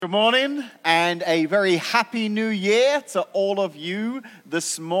Good morning and a very happy new year to all of you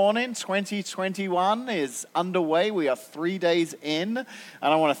this morning. 2021 is underway. We are 3 days in, and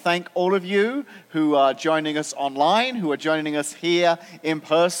I want to thank all of you who are joining us online, who are joining us here in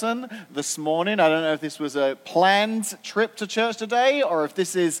person this morning. I don't know if this was a planned trip to church today or if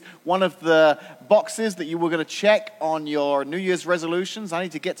this is one of the boxes that you were going to check on your New Year's resolutions. I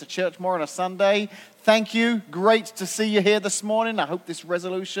need to get to church more on a Sunday. Thank you. Great to see you here this morning. I hope this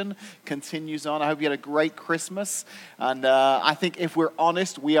resolution continues on. I hope you had a great Christmas. And I think if we're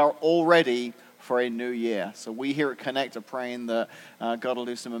honest, we are all ready for a new year. So we here at Connect are praying that God will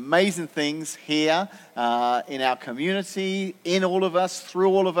do some amazing things here in our community, in all of us, through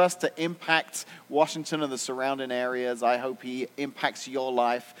all of us to impact Washington and the surrounding areas. I hope he impacts your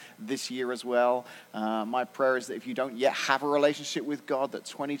life this year as well. My prayer is that if you don't yet have a relationship with God, that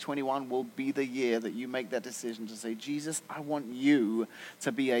 2021 will be the year that you make that decision to say, Jesus, I want you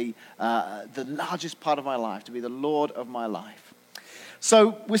to be the largest part of my life, to be the Lord of my life.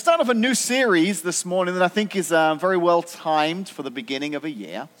 So we're starting off a new series this morning that I think is very well timed for the beginning of a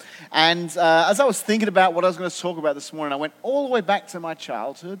year. And as I was thinking about what I was going to talk about this morning, I went all the way back to my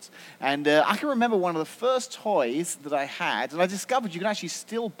childhood. And I can remember one of the first toys that I had. And I discovered you can actually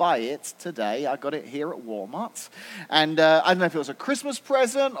still buy it today. I got it here at Walmart. And I don't know if it was a Christmas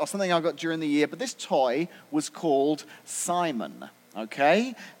present or something I got during the year. But this toy was called Simon.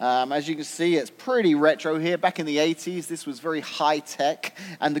 Okay, as you can see, it's pretty retro here. Back in the 80s, this was very high tech.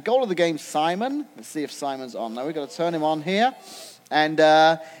 And the goal of the game, Simon, let's see if Simon's on. Now we've got to turn him on here. And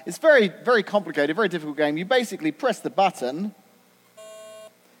it's very, very complicated, very difficult game. You basically press the button,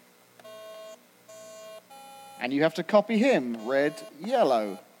 and you have to copy him. Red,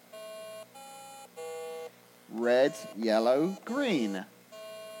 yellow. Red, yellow, green.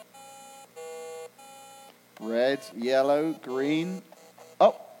 Red, yellow, green.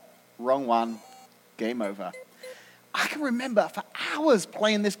 Oh, wrong one. Game over. I can remember for hours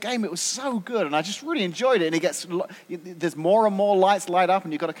playing this game. It was so good, and I just really enjoyed it. And there's more and more lights light up,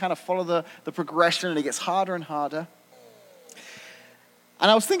 and you've got to kind of follow the progression, and it gets harder and harder. And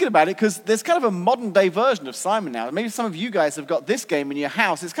I was thinking about it because there's kind of a modern-day version of Simon now. Maybe some of you guys have got this game in your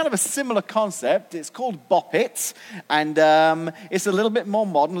house. It's kind of a similar concept. It's called Bop It, and it's a little bit more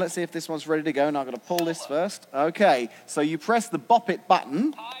modern. Let's see if this one's ready to go. Now I'm going to pull this first. Okay, so you press the Bop It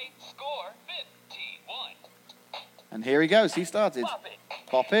button. High score 51. And here he goes. He started. Bop it.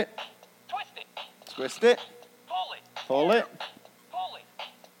 Pop it. Twist it. Twist it. Pull it. Pull it. Pull it.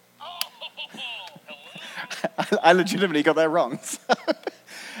 Oh, hello. I legitimately got that wrong.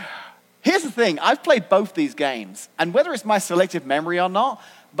 Here's the thing. I've played both these games, and whether it's my selective memory or not,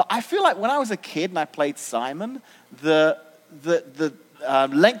 but I feel like when I was a kid and I played Simon, the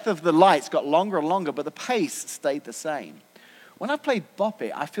length of the lights got longer and longer, but the pace stayed the same. When I played Bop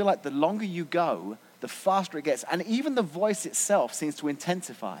It, I feel like the longer you go, the faster it gets, and even the voice itself seems to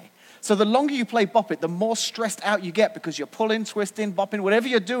intensify. So the longer you play Bop It, the more stressed out you get because you're pulling, twisting, bopping, whatever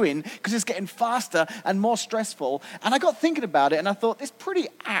you're doing, because it's getting faster and more stressful. And I got thinking about it, and I thought it's pretty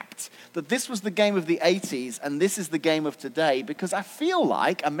apt that this was the game of the 80s and this is the game of today, because I feel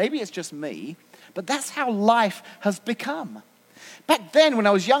like, and maybe it's just me, but that's how life has become. Back then, when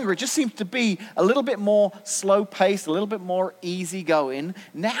I was younger, it just seemed to be a little bit more slow-paced, a little bit more easygoing.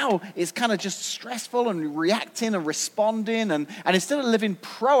 Now, it's kind of just stressful and reacting and responding. And instead of living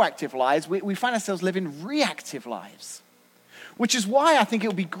proactive lives, we find ourselves living reactive lives. Which is why I think it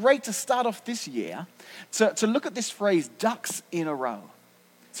would be great to start off this year to look at this phrase, ducks in a row.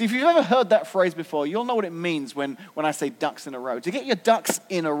 See, if you've ever heard that phrase before, you'll know what it means when I say ducks in a row. To get your ducks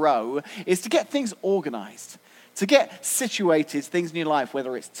in a row is to get things organized. To get situated, things in your life,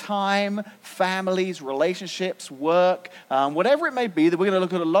 whether it's time, families, relationships, work, whatever it may be, that we're going to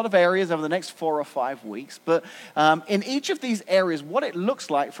look at a lot of areas over the next 4 or 5 weeks. But in each of these areas, what it looks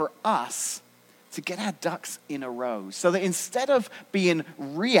like for us to get our ducks in a row. So that instead of being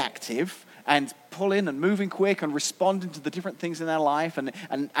reactive and pulling and moving quick and responding to the different things in our life and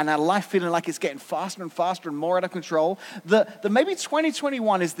our life feeling like it's getting faster and faster and more out of control, that maybe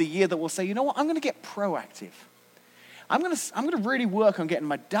 2021 is the year that we'll say, you know what, I'm going to get proactive. I'm going to really work on getting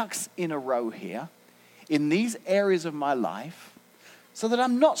my ducks in a row here in these areas of my life so that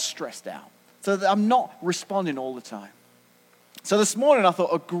I'm not stressed out, so that I'm not responding all the time. So this morning I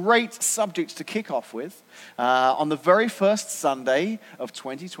thought a great subject to kick off with on the very first Sunday of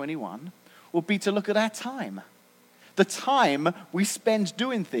 2021 will be to look at our time. The time we spend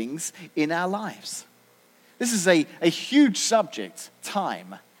doing things in our lives. This is a huge subject,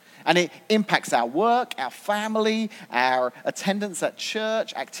 time. And it impacts our work, our family, our attendance at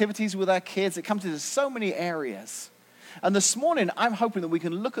church, activities with our kids. It comes into so many areas. And this morning, I'm hoping that we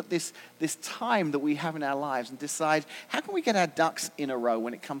can look at this time that we have in our lives and decide, how can we get our ducks in a row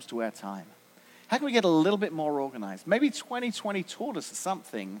when it comes to our time? How can we get a little bit more organized? Maybe 2020 taught us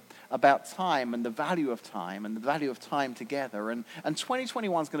something about time and the value of time and the value of time together. And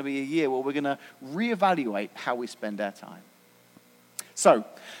 2021 is going to be a year where we're going to reevaluate how we spend our time. So,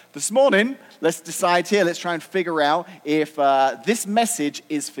 this morning, let's decide here, let's try and figure out if this message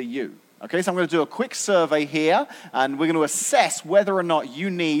is for you. Okay, so I'm going to do a quick survey here, and we're going to assess whether or not you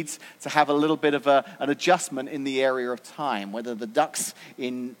need to have a little bit of an adjustment in the area of time, whether the ducks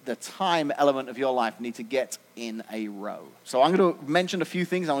in the time element of your life need to get in a row. So I'm going to mention a few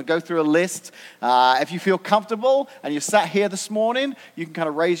things. I'm going to go through a list. If you feel comfortable and you're sat here this morning, you can kind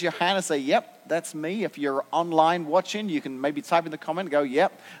of raise your hand and say, yep, that's me. If you're online watching, you can maybe type in the comment and go,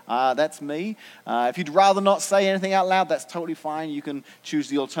 yep, that's me. If you'd rather not say anything out loud, that's totally fine. You can choose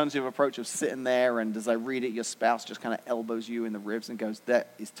the alternative approach of sitting there, and as I read it, your spouse just kind of elbows you in the ribs and goes,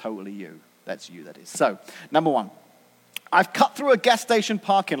 that is totally you. That's you, that is. So, number one, I've cut through a gas station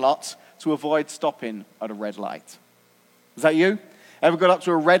parking lot to avoid stopping at a red light. Is that you? Ever got up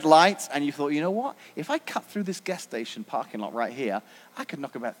to a red light and you thought, you know what? If I cut through this gas station parking lot right here, I could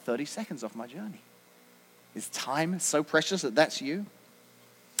knock about 30 seconds off my journey. Is time so precious that that's you?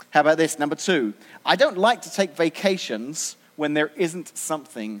 How about this? Number two, I don't like to take vacations when there isn't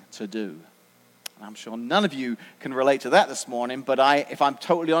something to do. And I'm sure none of you can relate to that this morning, but if I'm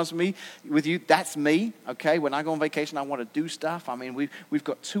totally honest with you, that's me, okay? When I go on vacation, I want to do stuff. I mean, we've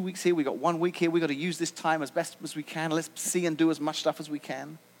got 2 weeks here, we've got 1 week here. We've got to use this time as best as we can. Let's see and do as much stuff as we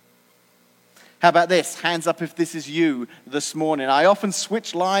can. How about this? Hands up if this is you this morning. I often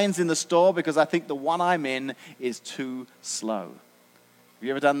switch lines in the store because I think the one I'm in is too slow. Have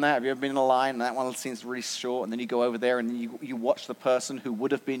you ever done that? Have you ever been in a line and that one seems really short, and then you go over there and you watch the person who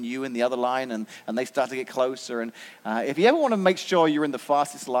would have been you in the other line, and they start to get closer. And if you ever want to make sure you're in the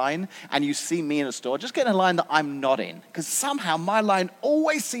fastest line and you see me in a store, just get in a line that I'm not in, because somehow my line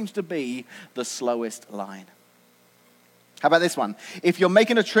always seems to be the slowest line. How about this one? If you're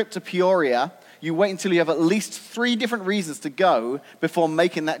making a trip to Peoria, you wait until you have at least 3 different reasons to go before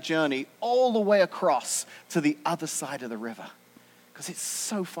making that journey all the way across to the other side of the river. Because it's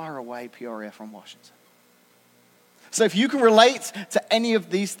so far away, Peoria, from Washington. So if you can relate to any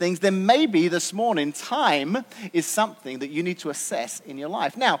of these things, then maybe this morning time is something that you need to assess in your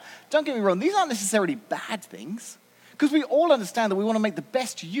life. Now, don't get me wrong, these aren't necessarily bad things, because we all understand that we want to make the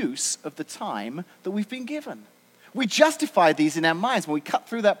best use of the time that we've been given. We justify these in our minds when we cut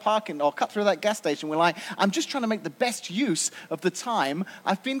through that parking or cut through that gas station. We're like, I'm just trying to make the best use of the time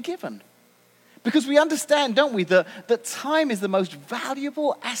I've been given. Because we understand, don't we, that time is the most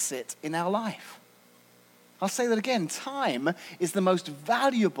valuable asset in our life. I'll say that again. Time is the most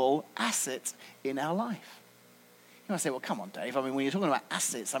valuable asset in our life. You might say, well, come on, Dave. I mean, when you're talking about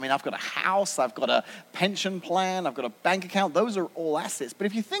assets, I mean, I've got a house, I've got a pension plan, I've got a bank account. Those are all assets. But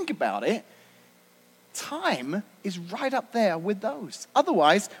if you think about it, time is right up there with those.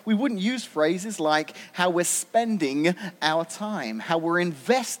 Otherwise, we wouldn't use phrases like how we're spending our time, how we're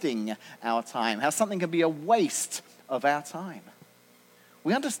investing our time, how something can be a waste of our time.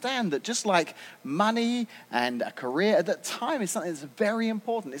 We understand that just like money and a career, that time is something that's very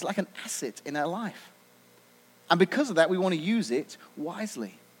important. It's like an asset in our life. And because of that, we want to use it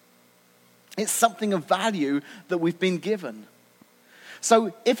wisely. It's something of value that we've been given.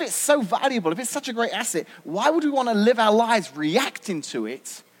 So if it's so valuable, if it's such a great asset, why would we want to live our lives reacting to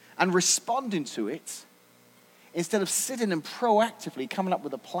it and responding to it instead of sitting and proactively coming up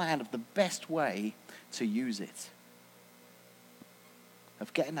with a plan of the best way to use it?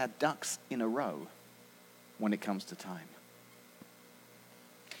 Of getting our ducks in a row when it comes to time.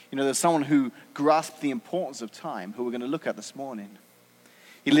 You know, there's someone who grasped the importance of time who we're going to look at this morning.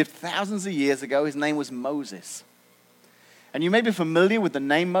 He lived thousands of years ago. His name was Moses. And you may be familiar with the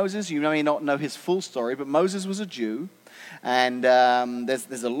name Moses. You may not know his full story, but Moses was a Jew. And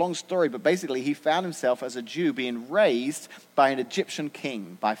there's a long story, but basically he found himself as a Jew being raised by an Egyptian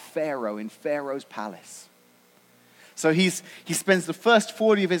king, by Pharaoh, in Pharaoh's palace. So he spends the first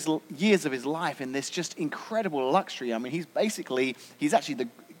 40 of his years of his life in this just incredible luxury. I mean, he's actually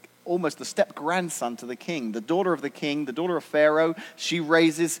almost the step-grandson to the king. The daughter of the king, the daughter of Pharaoh, she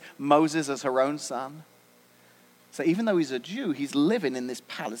raises Moses as her own son. So even though he's a Jew, he's living in this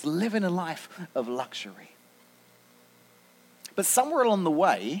palace, living a life of luxury. But somewhere along the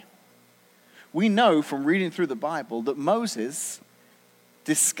way, we know from reading through the Bible that Moses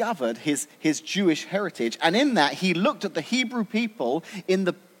discovered his Jewish heritage. And in that, he looked at the Hebrew people in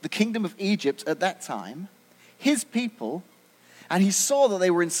the kingdom of Egypt at that time, his people, and he saw that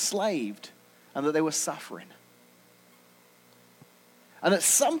they were enslaved and that they were suffering. And at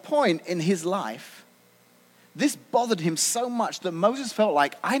some point in his life, this bothered him so much that Moses felt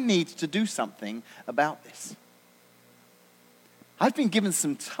like, I need to do something about this. I've been given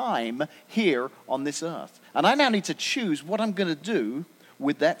some time here on this earth, and I now need to choose what I'm going to do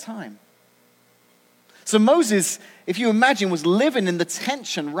with that time. So Moses, if you imagine, was living in the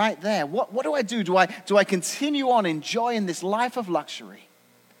tension right there. What do I do? Do I continue on enjoying this life of luxury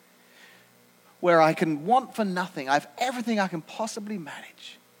where I can want for nothing? I have everything I can possibly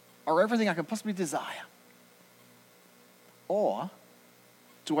manage or everything I can possibly desire. Or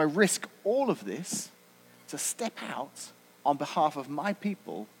do I risk all of this to step out on behalf of my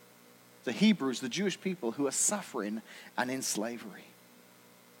people, the Hebrews, the Jewish people who are suffering and in slavery?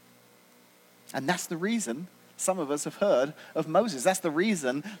 And that's the reason some of us have heard of Moses. That's the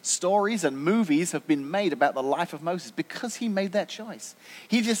reason stories and movies have been made about the life of Moses, because he made that choice.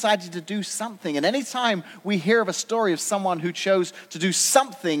 He decided to do something. And anytime we hear of a story of someone who chose to do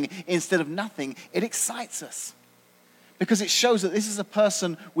something instead of nothing, it excites us, because it shows that this is a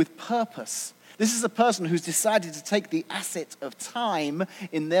person with purpose. This is a person who's decided to take the asset of time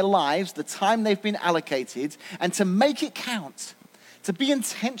in their lives, the time they've been allocated, and to make it count, to be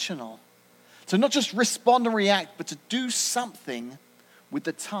intentional, to not just respond and react, but to do something with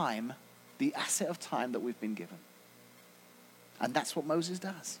the time, the asset of time that we've been given. And that's what Moses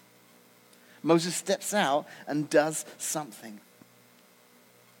does. Moses steps out and does something.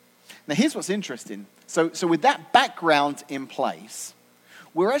 Now here's what's interesting. So with that background in place,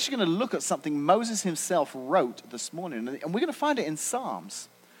 we're actually going to look at something Moses himself wrote this morning. And we're going to find it in Psalms,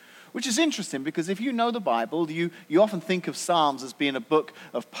 which is interesting because if you know the Bible, you often think of Psalms as being a book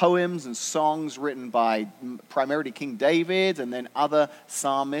of poems and songs written by primarily King David and then other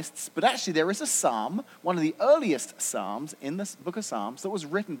psalmists. But actually there is a psalm, one of the earliest psalms in this book of Psalms, that was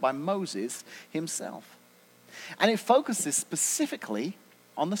written by Moses himself. And it focuses specifically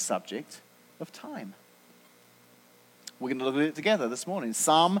on the subject of time. We're going to look at it together this morning.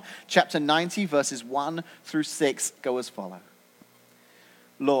 Psalm chapter 90, verses 1 through 6 go as follow.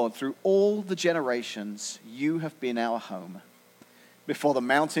 Lord, through all the generations, you have been our home. Before the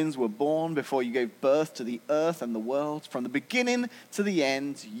mountains were born, before you gave birth to the earth and the world, from the beginning to the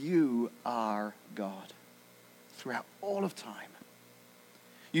end, you are God. Throughout all of time.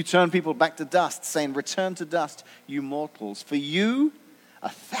 You turn people back to dust, saying, return to dust, you mortals. For you,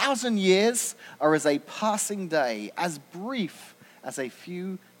 1,000 years are as a passing day, as brief as a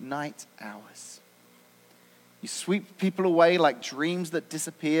few night hours. You sweep people away like dreams that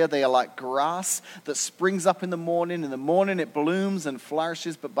disappear. They are like grass that springs up in the morning. In the morning it blooms and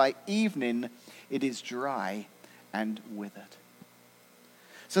flourishes, but by evening it is dry and withered.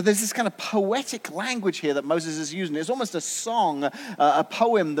 So there's this kind of poetic language here that Moses is using. It's almost a song, a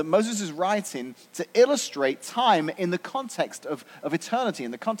poem that Moses is writing to illustrate time in the context of eternity,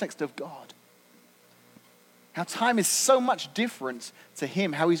 in the context of God. How time is so much different to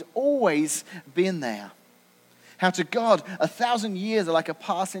him, how he's always been there. How to God, 1,000 years are like a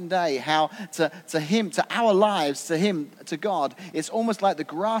passing day. How to him, to our lives, to him, to God, it's almost like the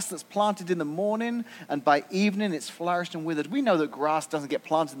grass that's planted in the morning and by evening it's flourished and withered. We know that grass doesn't get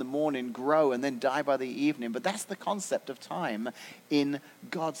planted in the morning, grow, and then die by the evening. But that's the concept of time in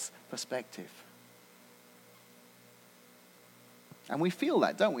God's perspective. And we feel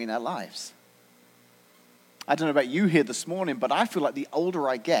that, don't we, in our lives? I don't know about you here this morning, but I feel like the older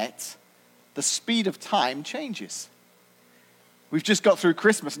I get, the speed of time changes. We've just got through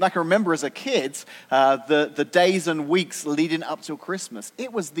Christmas, and I can remember as a kid, the days and weeks leading up till Christmas.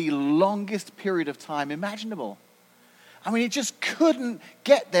 It was the longest period of time imaginable. I mean, it just couldn't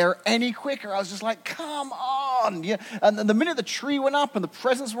get there any quicker. I was just like, come on. Yeah. And the minute the tree went up and the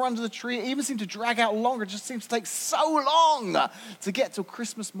presents were under the tree, it even seemed to drag out longer. It just seems to take so long to get till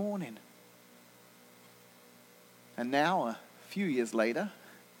Christmas morning. And now, a few years later,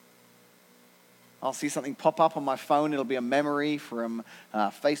 I'll see something pop up on my phone. It'll be a memory from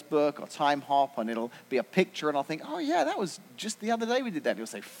Facebook or Time Hop, and it'll be a picture, and I'll think, oh yeah, that was just the other day we did that. It'll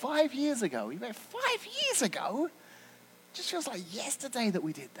say 5 years ago. You know, 5 years ago? It just feels like yesterday that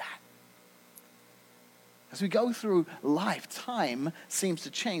we did that. As we go through life, time seems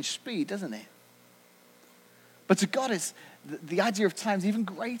to change speed, doesn't it? But to God, the idea of time is even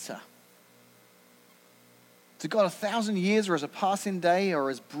greater. To God, 1,000 years are as a passing day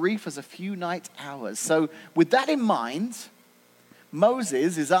or as brief as a few night hours. So with that in mind,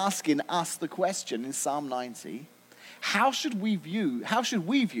 Moses is asking us the question in Psalm 90, how should we view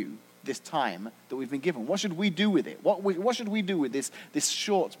this time that we've been given? What should we do with it? What should we do with this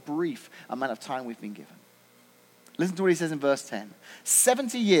short, brief amount of time we've been given? Listen to what he says in verse 10.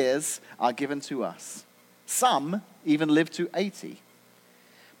 70 years are given to us. Some even live to 80.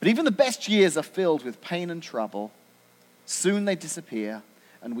 But even the best years are filled with pain and trouble. Soon they disappear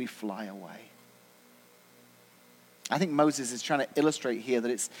and we fly away. I think Moses is trying to illustrate here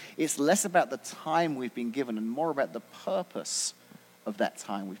that it's less about the time we've been given and more about the purpose of that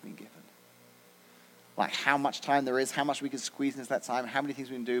time we've been given. Like how much time there is, how much we can squeeze into that time, how many things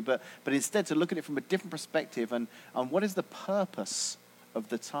we can do, but instead to look at it from a different perspective and what is the purpose of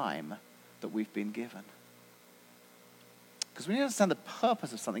the time that we've been given. Because when you understand the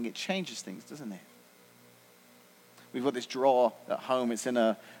purpose of something, it changes things, doesn't it? We've got this drawer at home. It's in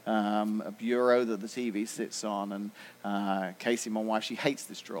a bureau that the TV sits on. And Casey, my wife, she hates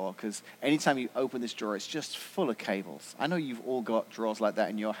this drawer because anytime you open this drawer, it's just full of cables. I know you've all got drawers like that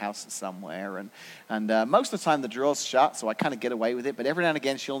in your house somewhere. And most of the time the drawer's shut, so I kind of get away with it. But every now and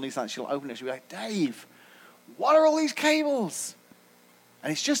again, she'll need something. She'll open it. She'll be like, Dave, what are all these cables?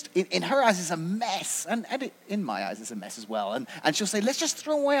 And it's just, in her eyes, it's a mess. And in my eyes, it's a mess as well. And she'll say, let's just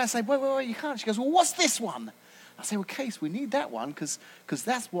throw them away. I say, wait, you can't. She goes, well, what's this one? I say, well, Case, we need that one because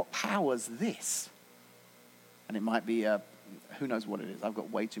that's what powers this. And it might be, who knows what it is. I've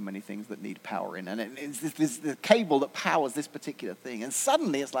got way too many things that need power in. And it's the cable that powers this particular thing. And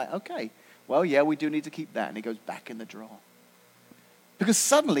suddenly it's like, okay, well, yeah, we do need to keep that. And it goes back in the drawer. Because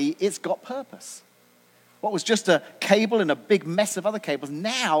suddenly it's got purpose. What was just a cable and a big mess of other cables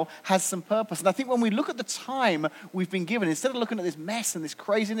now has some purpose. And I think when we look at the time we've been given, instead of looking at this mess and this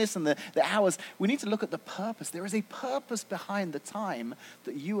craziness and the hours, we need to look at the purpose. There is a purpose behind the time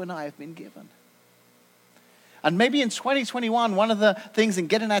that you and I have been given. And maybe in 2021, one of the things in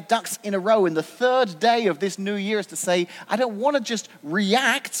getting our ducks in a row in the third day of this new year is to say, I don't want to just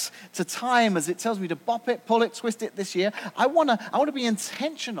react to time as it tells me to bop it, pull it, twist it this year. I want to be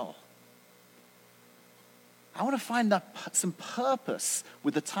intentional. I want to find some purpose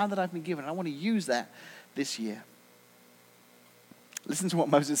with the time that I've been given. I want to use that this year. Listen to what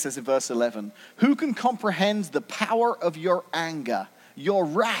Moses says in verse 11. Who can comprehend the power of your anger? Your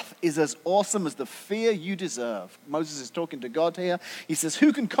wrath is as awesome as the fear you deserve. Moses is talking to God here. He says,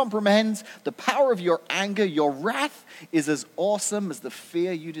 who can comprehend the power of your anger? Your wrath is as awesome as the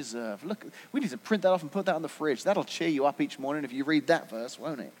fear you deserve. Look, we need to print that off and put that on the fridge. That'll cheer you up each morning if you read that verse,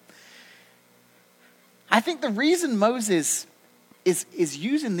 won't it? I think the reason Moses is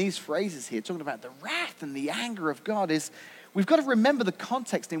using these phrases here, talking about the wrath and the anger of God, is we've got to remember the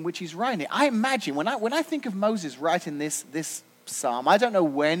context in which he's writing it. I imagine, when I think of Moses writing this psalm, I don't know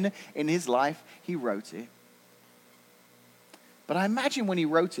when in his life he wrote it, but I imagine when he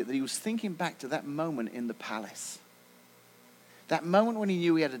wrote it that he was thinking back to that moment in the palace, that moment when he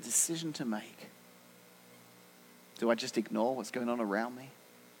knew he had a decision to make. Do I just ignore what's going on around me?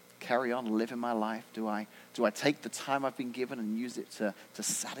 Carry on living my life? Do I take the time I've been given and use it to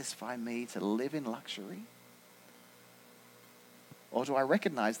satisfy me, to live in luxury? Or do I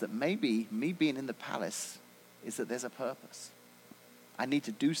recognize that maybe me being in the palace is that there's a purpose? I need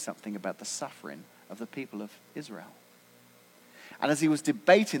to do something about the suffering of the people of Israel. And as he was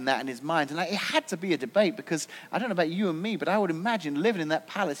debating that in his mind, and it had to be a debate because I don't know about you and me, but I would imagine living in that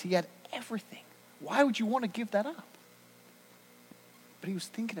palace, he had everything. Why would you want to give that up? But he was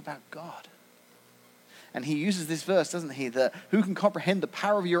thinking about God. And he uses this verse, doesn't he? That who can comprehend the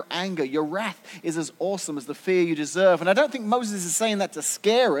power of your anger? Your wrath is as awesome as the fear you deserve. And I don't think Moses is saying that to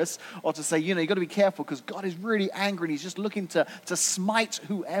scare us or to say, you've got to be careful because God is really angry and he's just looking to smite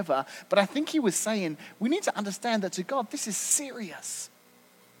whoever. But I think he was saying we need to understand that to God, this is serious.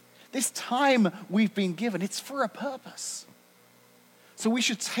 This time we've been given, it's for a purpose. So we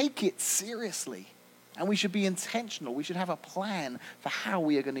should take it seriously. And we should be intentional. We should have a plan for how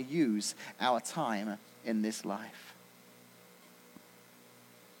we are going to use our time in this life.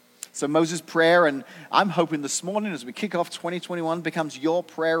 So Moses' prayer, and I'm hoping this morning as we kick off 2021 becomes your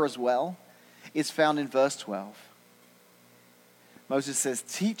prayer as well, is found in verse 12. Moses says,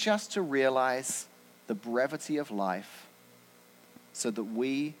 teach us to realize the brevity of life so that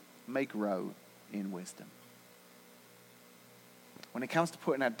we may grow in wisdom. When it comes to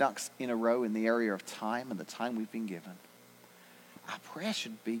putting our ducks in a row in the area of time and the time we've been given, our prayer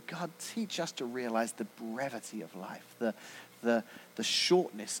should be, God, teach us to realize the brevity of life, the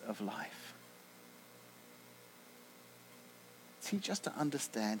shortness of life. Teach us to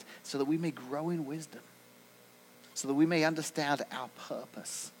understand so that we may grow in wisdom, so that we may understand our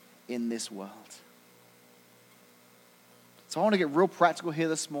purpose in this world. So I want to get real practical here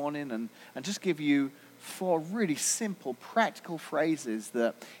this morning and just give you 4 really simple, practical phrases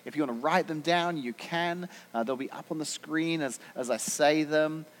that if you want to write them down, you can. They'll be up on the screen as I say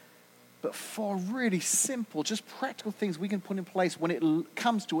them. But 4 really simple, just practical things we can put in place when it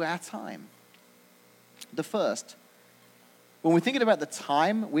comes to our time. The first when we're thinking about the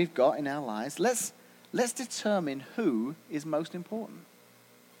time we've got in our lives, let's determine who is most important.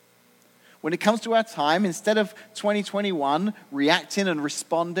 When it comes to our time, instead of 2021 reacting and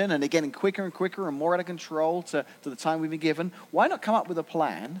responding and getting quicker and quicker and more out of control to the time we've been given, why not come up with a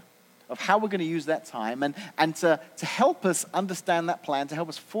plan of how we're going to use that time? And to help us understand that plan, to help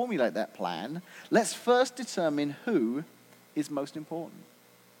us formulate that plan, let's first determine who is most important.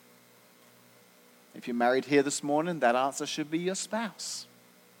 If you're married here this morning, that answer should be your spouse,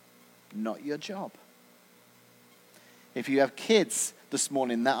 not your job. If you have kids this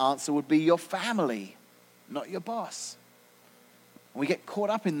morning, that answer would be your family, not your boss. And we get caught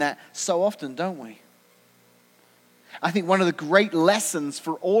up in that so often, don't we? I think one of the great lessons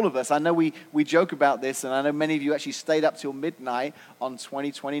for all of us, I know we joke about this, and I know many of you actually stayed up till midnight on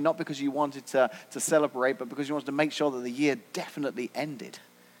 2020, not because you wanted to celebrate, but because you wanted to make sure that the year definitely ended.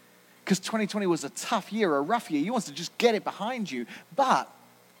 Because 2020 was a tough year, a rough year. You wanted to just get it behind you. But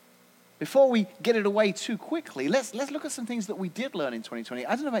before we get it away too quickly, let's look at some things that we did learn in 2020.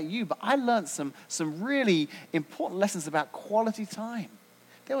 I don't know about you, but I learned some really important lessons about quality time.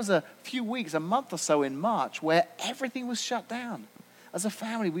 There was a few weeks, a month or so in March, where everything was shut down. As a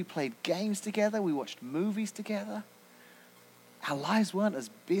family, we played games together. We watched movies together. Our lives weren't as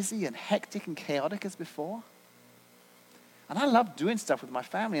busy and hectic and chaotic as before. And I love doing stuff with my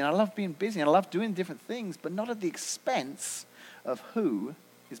family, and I love being busy, and I love doing different things, but not at the expense of who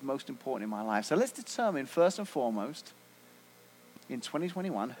is most important in my life. So let's determine first and foremost in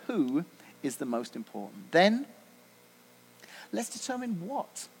 2021 who is the most important. Then let's determine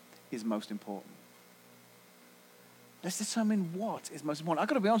what is most important. Let's determine what is most important. I've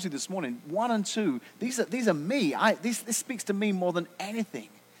got to be honest with you this morning. 1 and 2, these are me. This speaks to me more than anything.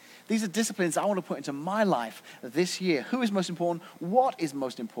 These are disciplines I want to put into my life this year. Who is most important? What is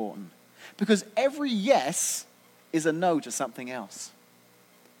most important? Because every yes is a no to something else.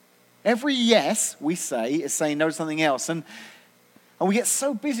 Every yes we say is saying no to something else. And we get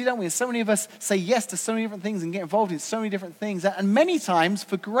so busy, don't we? And so many of us say yes to so many different things and get involved in so many different things. And many times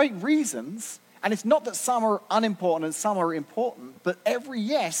for great reasons. And it's not that some are unimportant and some are important, but every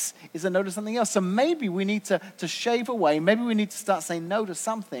yes is a no to something else. So maybe we need to shave away. Maybe we need to start saying no to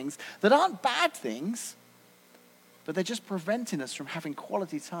some things that aren't bad things, but they're just preventing us from having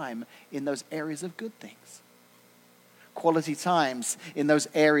quality time in those areas of good things. Quality times in those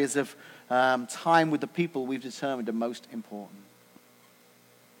areas of time with the people we've determined are most important.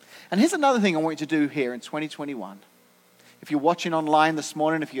 And here's another thing I want you to do here in 2021. If you're watching online this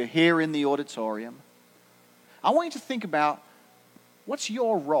morning, if you're here in the auditorium, I want you to think about what's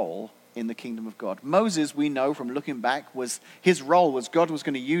your role in the kingdom of God. Moses, we know from looking back, his role was God was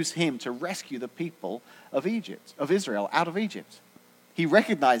going to use him to rescue the people of Israel, out of Egypt. He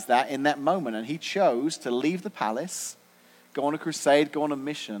recognized that in that moment, and he chose to leave the palace, go on a crusade, go on a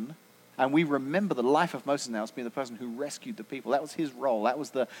mission, and we remember the life of Moses now as being the person who rescued the people. That was his role. That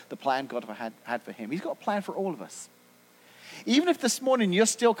was the plan God had for him. He's got a plan for all of us. Even if this morning you're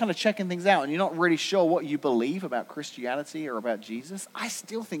still kind of checking things out and you're not really sure what you believe about Christianity or about Jesus, I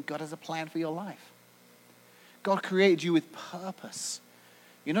still think God has a plan for your life. God created you with purpose.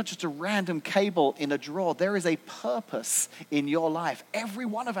 You're not just a random cable in a drawer. There is a purpose in your life, every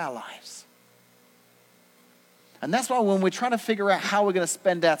one of our lives. And that's why when we're trying to figure out how we're going to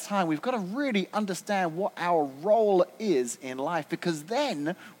spend our time, we've got to really understand what our role is in life, because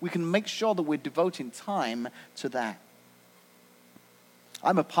then we can make sure that we're devoting time to that.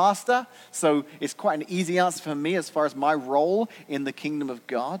 I'm a pastor, so it's quite an easy answer for me as far as my role in the kingdom of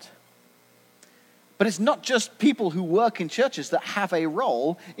God. But it's not just people who work in churches that have a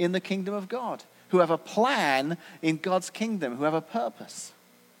role in the kingdom of God, who have a plan in God's kingdom, who have a purpose.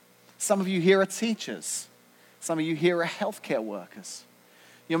 Some of you here are teachers. Some of you here are healthcare workers.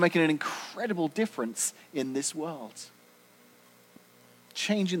 You're making an incredible difference in this world.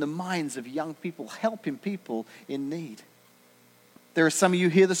 Changing the minds of young people, helping people in need. There are some of you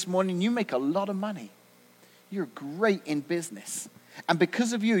here this morning, you make a lot of money. You're great in business. And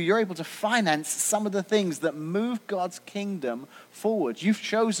because of you, you're able to finance some of the things that move God's kingdom forward. You've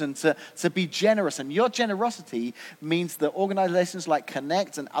chosen to be generous, and your generosity means that organizations like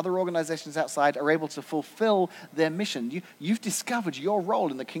Connect and other organizations outside are able to fulfill their mission. You've discovered your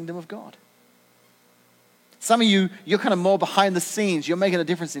role in the kingdom of God. Some of you, you're kind of more behind the scenes. You're making a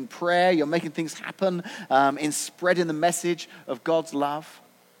difference in prayer. You're making things happen in spreading the message of God's love.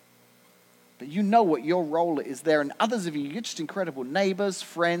 But you know what your role is there. And others of you, you're just incredible neighbors,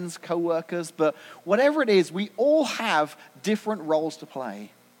 friends, co-workers. But whatever it is, we all have different roles to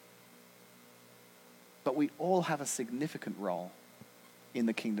play. But we all have a significant role in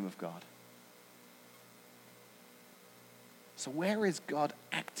the kingdom of God. So where is God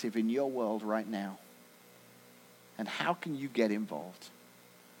active in your world right now? And how can you get involved?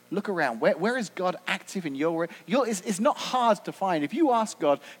 Look around. Where is God active in your world? It's not hard to find. If you ask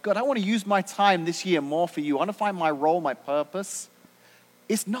God, I want to use my time this year more for you. I want to find my role, my purpose.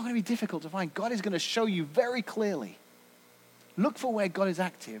 It's not going to be difficult to find. God is going to show you very clearly. Look for where God is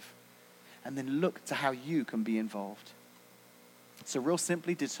active, and then look to how you can be involved. So real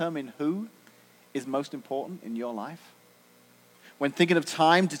simply, determine who is most important in your life. When thinking of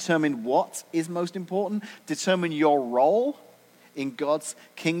time, determine what is most important. Determine your role in God's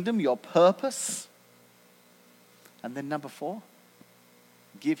kingdom, your purpose. And then number 4,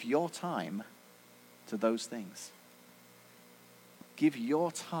 give your time to those things. Give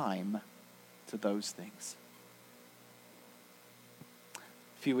your time to those things.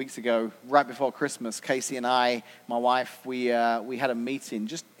 A few weeks ago, right before Christmas, Casey and I, my wife, we had a meeting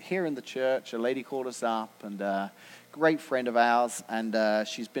just here in the church. A lady called us up, and great friend of ours, and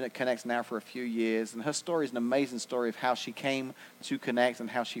she's been at Connect now for a few years, and her story is an amazing story of how she came to Connect and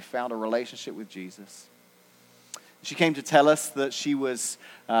how she found a relationship with Jesus. She came to tell us that she was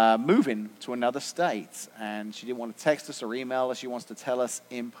moving to another state, and she didn't want to text us or email us. She wants to tell us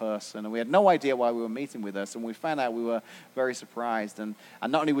in person, and we had no idea why we were meeting with us, and we found out we were very surprised, and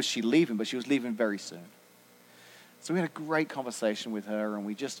not only was she leaving, but she was leaving very soon. So we had a great conversation with her, and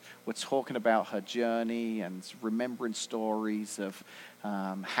we just were talking about her journey and remembering stories of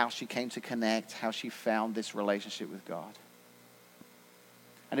how she came to Connect, how she found this relationship with God.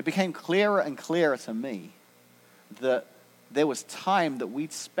 And it became clearer and clearer to me that there was time that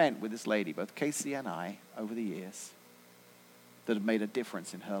we'd spent with this lady, both Casey and I, over the years, that had made a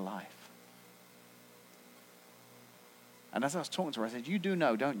difference in her life. And as I was talking to her, I said, you do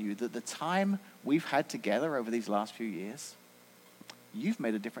know, don't you, that the time we've had together over these last few years, you've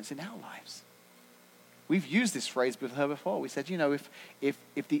made a difference in our lives. We've used this phrase with her before. We said, you know,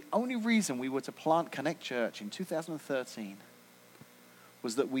 if the only reason we were to plant Connect Church in 2013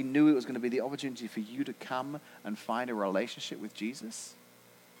 was that we knew it was going to be the opportunity for you to come and find a relationship with Jesus,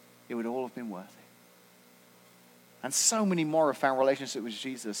 it would all have been worth it. And so many more have found relationship with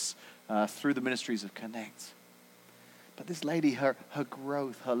Jesus through the ministries of Connect. But this lady, her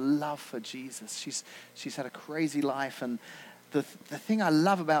growth, her love for Jesus, she's had a crazy life. And the thing I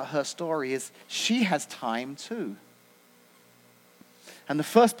love about her story is she has time too. And the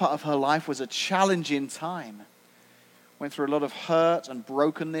first part of her life was a challenging time. Went through a lot of hurt and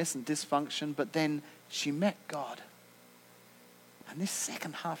brokenness and dysfunction, but then she met God. And this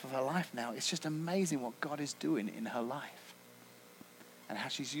second half of her life now, it's just amazing what God is doing in her life and how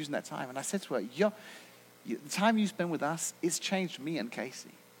she's using that time. And I said to her, the time you spend with us, it's changed me and Casey.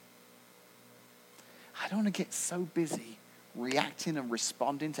 I don't want to get so busy reacting and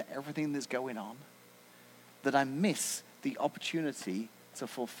responding to everything that's going on that I miss the opportunity to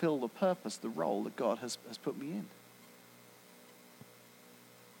fulfill the purpose, the role that God has put me in.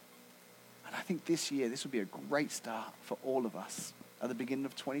 And I think this year, this would be a great start for all of us at the beginning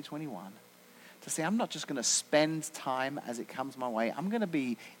of 2021 to say, I'm not just going to spend time as it comes my way. I'm going to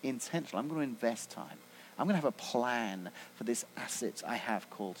be intentional. I'm going to invest time. I'm going to have a plan for this asset I have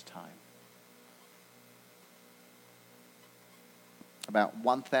called time. About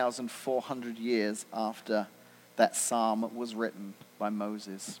 1,400 years after that psalm was written by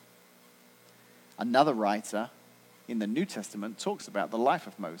Moses, another writer in the New Testament talks about the life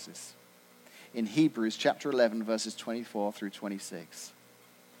of Moses in Hebrews chapter 11, verses 24 through 26.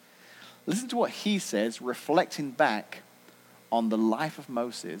 Listen to what he says, reflecting back on the life of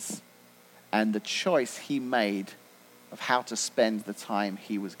Moses and the choice he made of how to spend the time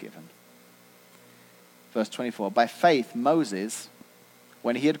he was given. Verse 24, by faith, Moses,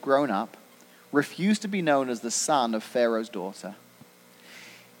 when he had grown up, refused to be known as the son of Pharaoh's daughter.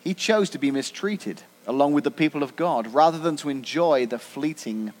 He chose to be mistreated along with the people of God rather than to enjoy the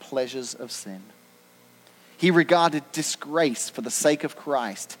fleeting pleasures of sin. He regarded disgrace for the sake of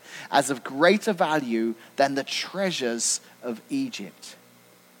Christ as of greater value than the treasures of Egypt,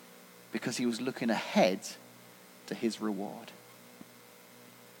 because he was looking ahead to his reward.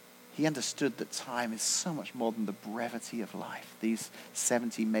 He understood that time is so much more than the brevity of life. These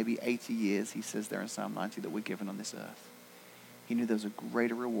 70, maybe 80 years, he says there in Psalm 90, that we're given on this earth. He knew there was a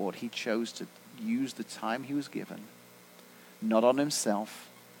greater reward. He chose to use the time he was given, not on himself,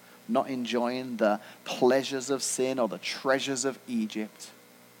 not enjoying the pleasures of sin or the treasures of Egypt,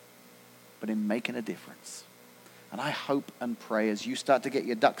 but in making a difference. And I hope and pray as you start to get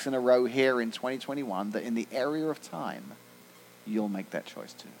your ducks in a row here in 2021 that in the area of time, you'll make that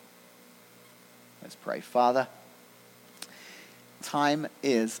choice too. Let's pray. Father, time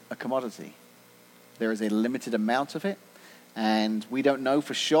is a commodity. There is a limited amount of it, And we don't know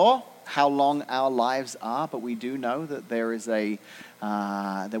for sure how long our lives are, but we do know that there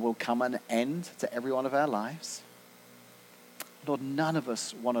will come an end to every one of our lives. Lord, none of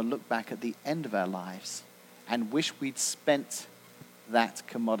us want to look back at the end of our lives and wish we'd spent that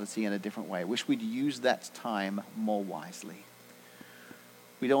commodity in a different way. Wish we'd used that time more wisely.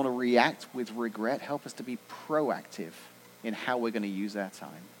 We don't want to react with regret. Help us to be proactive in how we're going to use our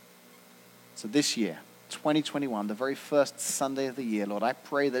time. So this year, 2021, the very first Sunday of the year, Lord, I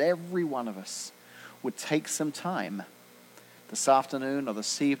pray that every one of us would take some time this afternoon or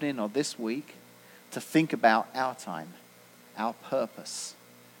this evening or this week to think about our time, our purpose,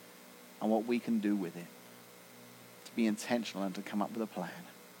 and what we can do with it. To be intentional and to come up with a plan.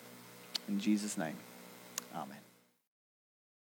 In Jesus' name, amen.